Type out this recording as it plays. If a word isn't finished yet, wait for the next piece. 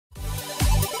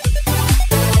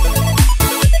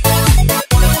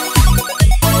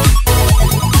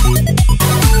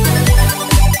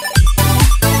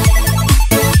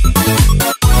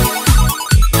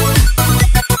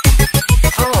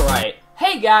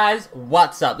guys,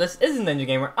 what's up? This is Ninja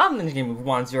Gamer. I'm Ninja Gamer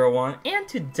 101, and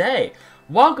today,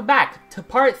 welcome back to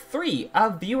part 3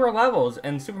 of viewer levels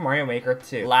in Super Mario Maker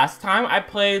 2. Last time I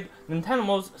played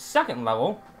Nintenimal's second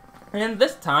level, and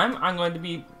this time I'm going to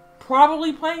be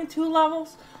probably playing 2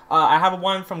 levels. I have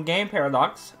one from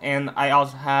GameParadox, and I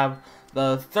also have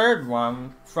the third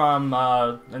one from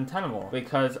Nintenimal,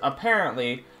 because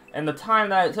apparently, in the time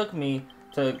that it took me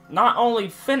to not only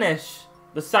finish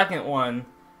the second one,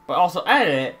 but also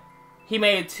edit it, he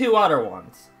made 2 other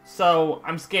ones. So,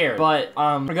 I'm scared. But,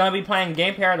 we're gonna be playing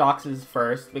GameParadox's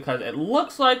first, because it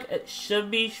looks like it should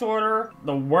be shorter.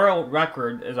 The world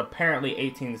record is apparently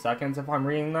 18 seconds, if I'm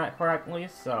reading that correctly,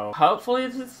 so hopefully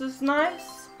this is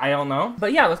nice. I don't know.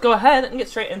 But yeah, let's go ahead and get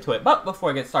straight into it. But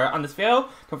before I get started on this video,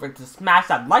 don't forget to smash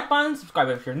that like button, subscribe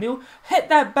if you're new, hit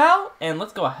that bell, and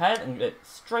let's go ahead and get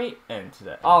straight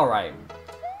into it. Alright.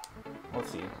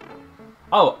 Let's see.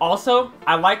 Oh, also,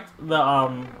 I liked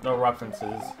the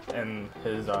references in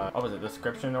his, what was it,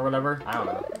 description or whatever? I don't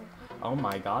know. Oh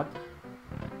my god.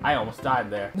 I almost died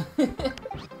there. Okay,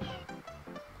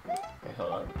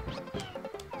 hold on.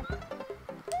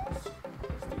 Let's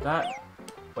do that.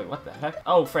 Wait, what the heck?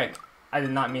 Oh, frick. I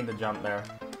did not mean to jump there.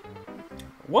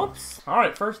 Whoops!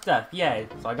 Alright, first death. Yay.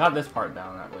 So I got this part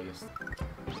down, at least.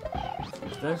 Let's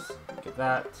use this. Get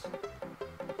that.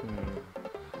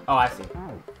 Oh, I see.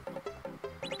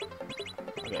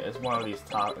 Okay, it's one of these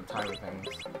top and tiny things.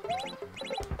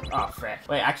 Oh, frick.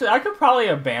 Wait, actually, I could probably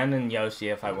abandon Yoshi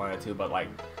if I wanted to, but, like,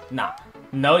 nah.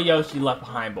 No Yoshi left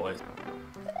behind, boys.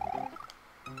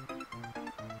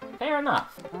 Fair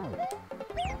enough.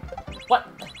 What?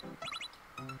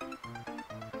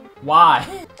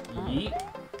 Why? Yeet.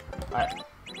 Alright.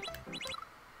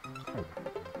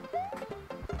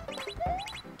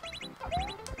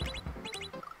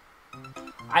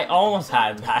 I almost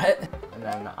had that. And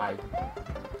then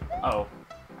oh,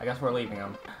 I guess we're leaving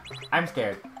him. I'm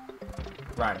scared.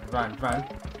 Run, run, run.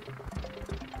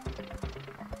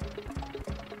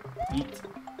 Eat.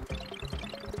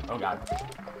 Oh god.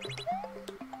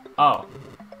 Oh.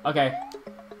 Okay.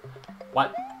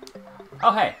 What?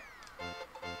 Oh, hey.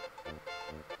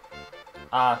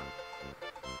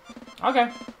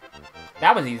 Okay.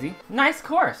 That was easy. Nice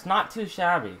course, not too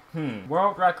shabby.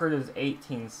 World record is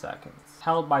 18 seconds.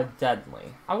 Held by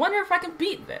Deadly. I wonder if I can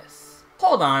beat this.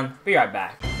 Hold on, be right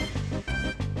back.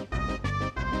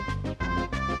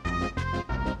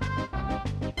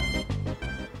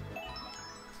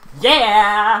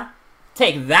 Yeah!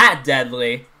 Take that,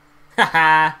 Deadly.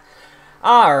 Haha.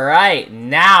 Alright,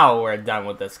 now we're done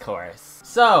with this course.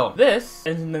 So, this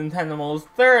is Nintenimal's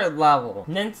third level,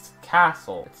 Nint's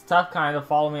Castle. It's tough kind of.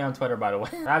 Follow me on Twitter, by the way.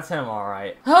 That's him,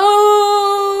 alright.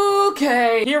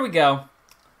 Okay, here we go.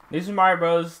 This is Mario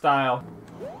Bros. Style.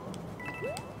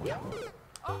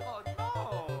 Oh,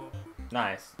 no.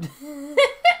 Nice.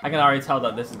 I can already tell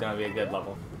that this is gonna be a good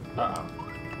level. Uh-oh.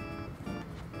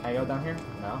 Can I go down here?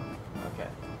 No? Okay.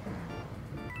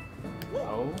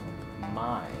 Oh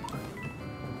my.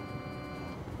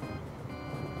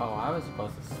 Oh, I was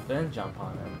supposed to spin jump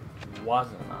on it,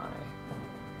 wasn't I?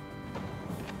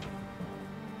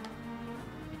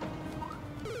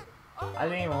 I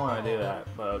didn't even want to do that,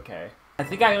 but okay. I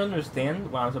think I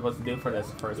understand what I'm supposed to do for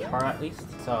this first part at least,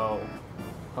 so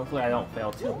hopefully I don't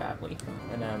fail too badly.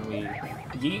 And then we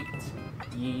yeet,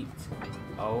 yeet.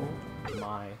 Oh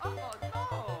my.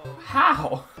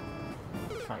 How?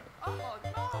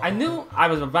 I knew I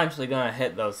was eventually gonna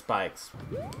hit those spikes.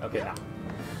 Okay, now.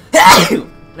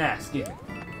 Nah, excuse me.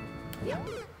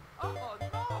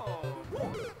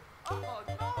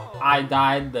 I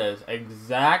died the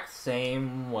exact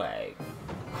same way.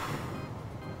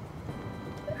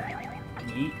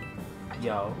 Yeet.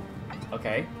 Yo.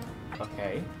 Okay.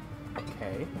 Okay.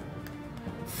 Okay.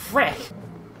 Frick!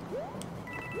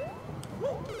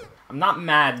 I'm not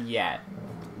mad yet,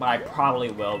 but I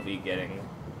probably will be getting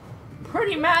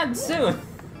pretty mad soon.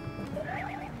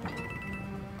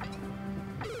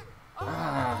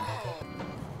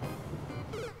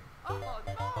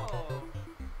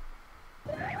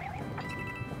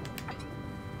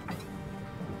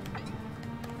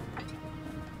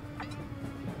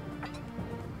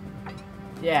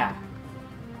 Yeah.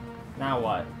 Now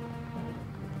what?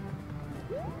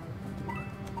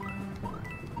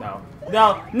 No.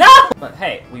 No! No! But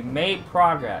hey, we made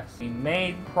progress. We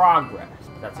made progress.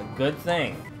 That's a good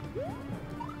thing.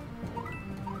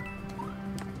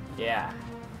 Yeah.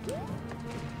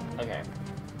 Okay.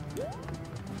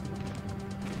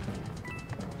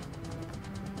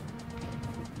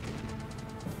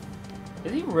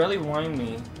 Is he really wanting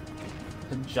me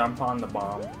to jump on the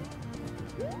bomb?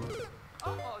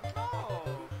 Oh, no.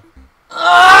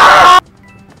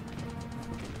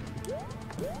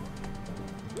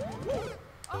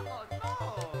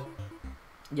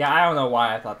 Yeah, I don't know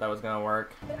why I thought that was gonna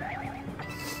work.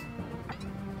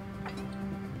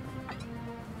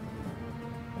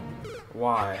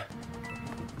 Why?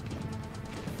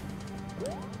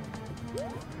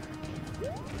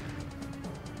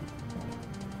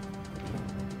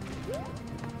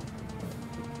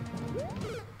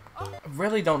 I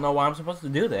really don't know what I'm supposed to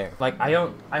do there. Like, I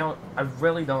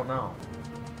really don't know.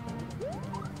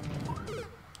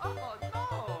 Oh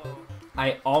no!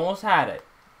 I almost had it.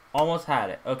 Almost had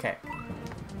it. Okay.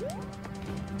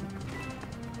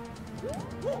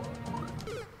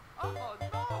 Oh no!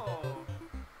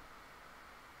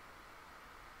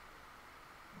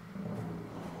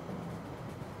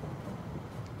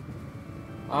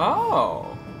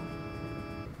 Oh.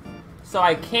 So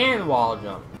I can wall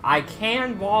jump. I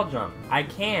can wall jump. I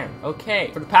can.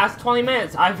 Okay. For the past 20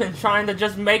 minutes, I've been trying to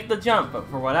just make the jump, but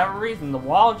for whatever reason, the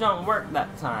wall jump worked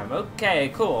that time. Okay,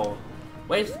 cool.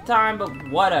 Waste of time, but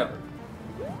whatever.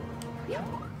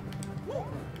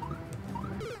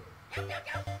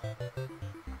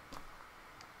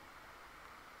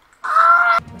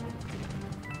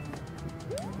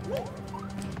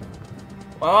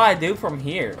 What do I do from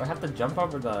here? I have to jump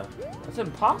over the... That's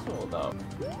impossible, though.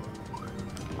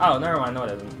 Oh, never mind. No,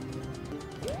 it isn't.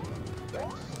 Okay.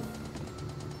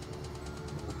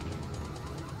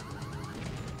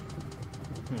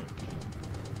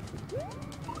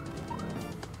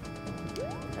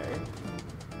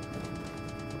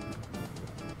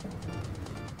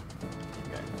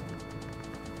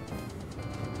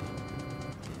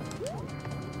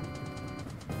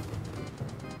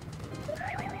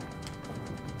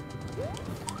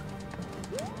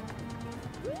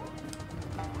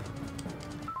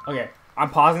 Okay,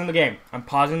 I'm pausing the game. I'm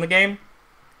pausing the game.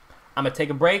 I'm gonna take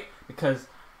a break because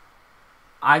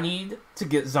I need to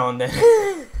get zoned in.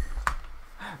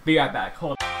 Be right back.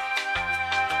 Hold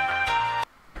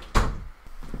on.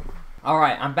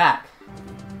 Alright, I'm back.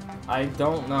 I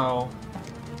don't know.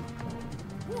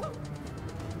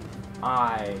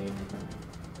 Okay.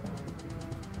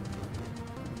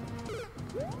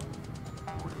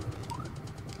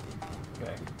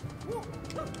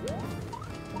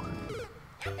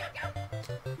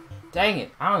 Dang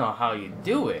it, I don't know how you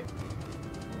do it.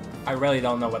 I really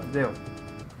don't know what to do. I'm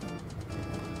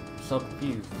so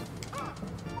confused.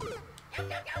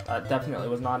 That definitely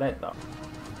was not it, though.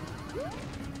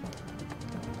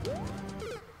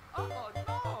 Oh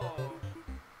no!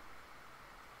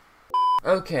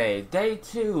 Okay, day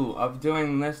 2 of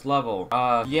doing this level.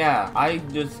 Yeah, I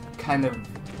just kind of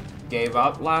gave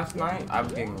up last night. I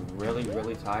was getting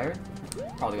really tired.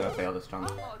 Probably gonna fail this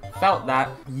jump. Felt that.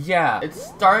 Yeah, it's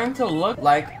starting to look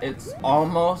like it's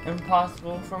almost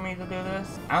impossible for me to do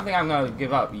this. I don't think I'm gonna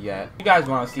give up yet. You guys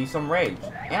want to see some rage,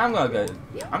 and I'm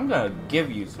gonna give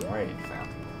you some rage, fam.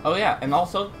 Oh yeah, and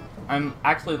also I'm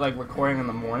actually like recording in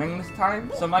the morning this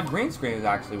time, so my green screen is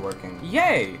actually working.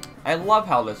 Yay! I love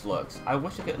how this looks. I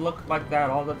wish it could look like that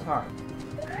all the time.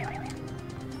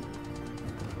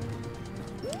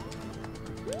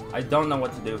 I don't know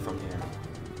what to do from here.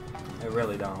 I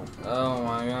really don't. Oh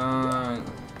my god.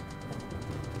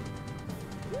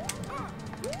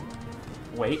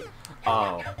 Wait.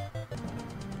 Oh.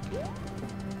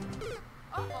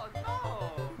 Oh no!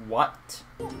 What?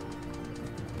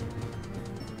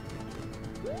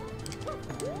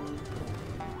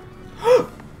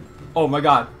 Oh my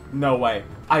god. No way.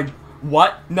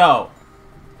 What? No.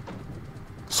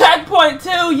 Checkpoint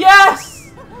 2! Yes!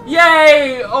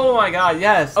 Yay! Oh my god,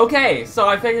 yes. Okay, so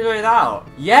I figured it out.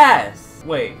 Yes!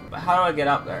 Wait, how do I get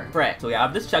up there? Frick. So we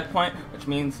have this checkpoint, which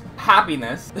means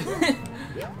happiness.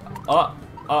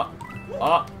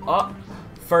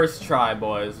 First try,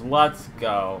 boys. Let's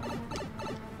go.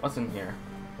 What's in here?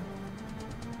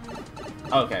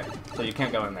 Okay, so you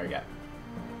can't go in there yet.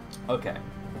 Okay.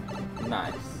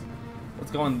 Nice.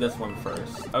 Let's go in this one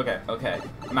first. Okay, okay.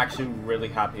 I'm actually really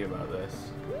happy about this.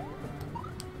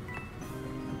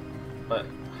 But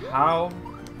how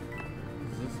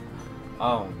is this?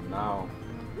 Oh no.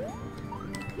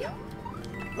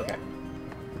 Okay.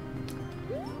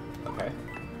 Okay.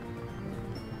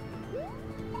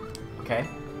 Okay.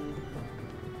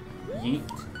 Yeet.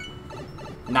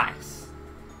 Nice.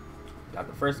 Got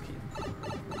the first key.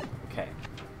 Okay.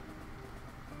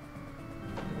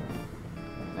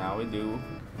 Now we do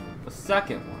the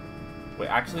second one. Wait,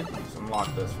 actually, let's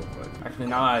unlock this real quick. Actually,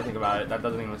 now that I think about it, that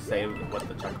doesn't even say what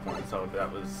the checkpoint, so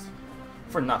that was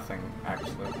for nothing,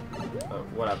 actually. So,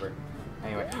 whatever.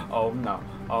 Anyway, oh no,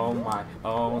 oh my,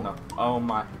 oh no, oh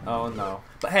my, oh no.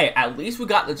 But hey, at least we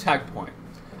got the checkpoint.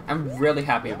 I'm really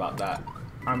happy about that.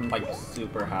 I'm like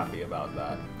super happy about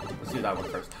that. Let's do that one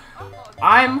first.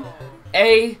 I'm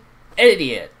a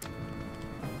idiot.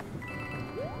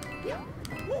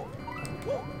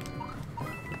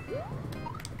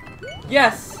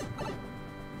 Yes!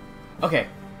 Okay.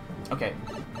 Okay.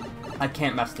 I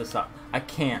can't mess this up. I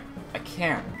can't. I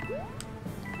can't.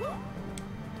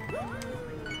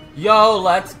 Yo,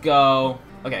 let's go.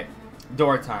 Okay.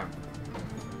 Door time.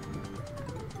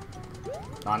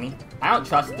 Nani? I don't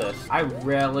trust this. I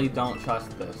really don't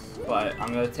trust this. But I'm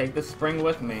gonna take the spring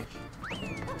with me.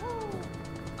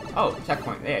 Oh,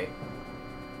 checkpoint. Hey.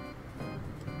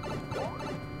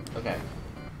 Okay.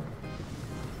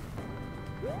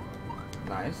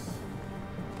 Nice.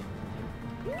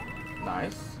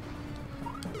 Nice.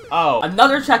 Oh,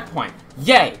 another checkpoint.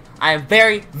 Yay! I am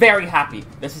very, very happy.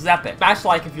 This is epic. Smash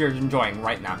like if you're enjoying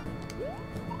right now.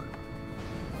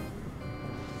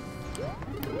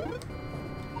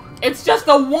 It's just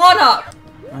a one-up!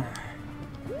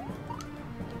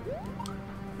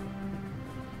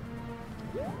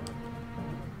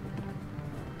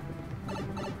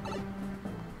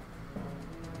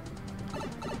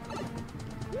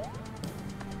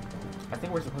 I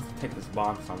think we're supposed to take this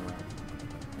bomb somewhere.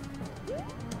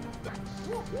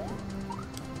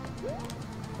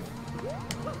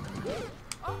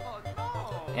 Oh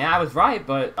no! And I was right,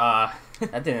 but,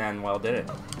 that didn't end well, did it?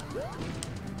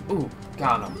 Ooh,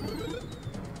 got him.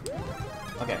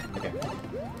 Okay, okay.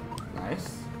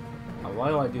 Nice. Now, what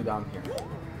do I do down here?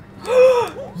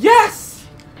 Yes!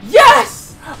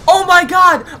 Yes! Oh my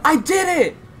god! I did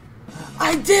it!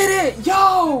 I did it!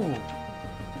 Yo!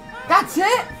 That's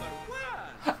it?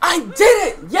 I did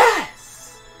it!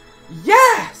 Yes!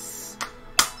 Yes!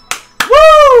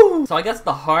 Woo! So I guess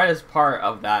the hardest part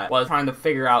of that was trying to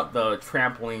figure out the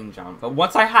trampoline jump. But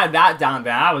once I had that down,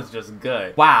 then I was just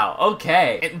good. Wow,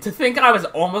 okay. And to think I was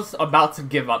almost about to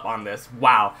give up on this.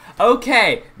 Wow.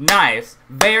 Okay, nice.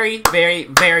 Very, very,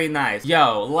 very nice.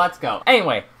 Yo, let's go.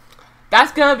 Anyway,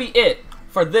 that's gonna be it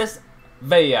for this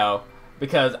video.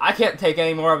 Because I can't take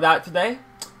any more of that today.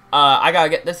 I gotta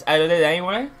get this edited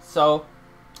anyway. So,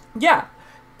 yeah.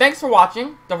 Thanks for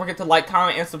watching. Don't forget to like,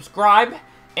 comment, and subscribe.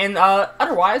 And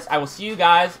otherwise, I will see you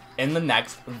guys in the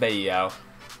next video.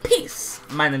 Peace,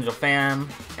 my Ninja fam,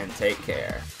 and take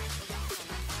care.